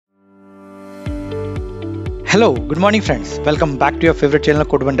Hello, good morning friends. Welcome back to your favorite channel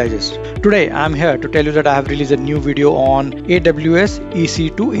Code One Digest. Today I am here to tell you that I have released a new video on AWS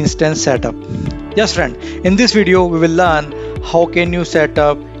EC2 Instance setup. Yes friend, in this video we will learn how can you set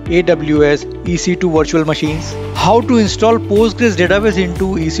up AWS EC2 virtual machines, how to install Postgres Database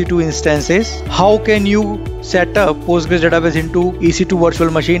into EC2 instances, how can you set up Postgres Database into EC2 virtual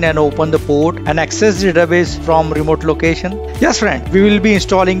machine and open the port and access the database from remote location. Yes friend, we will be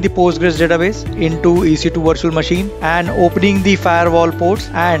installing the Postgres Database into EC2 virtual machine and opening the firewall ports,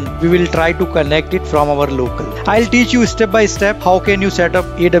 and we will try to connect it from our local. I'll teach you step by step how can you set up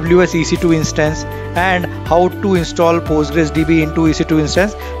AWS EC2 instance and how to install Postgres DB into EC2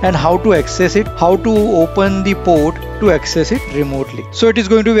 instance and how to access it, how to open the port to access it remotely. So it is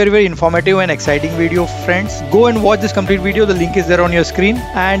going to be very informative and exciting video friends. Go and watch this complete video. The link is there on your screen,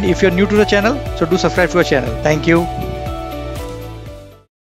 and if you're new to the channel, so do subscribe to our channel. Thank you.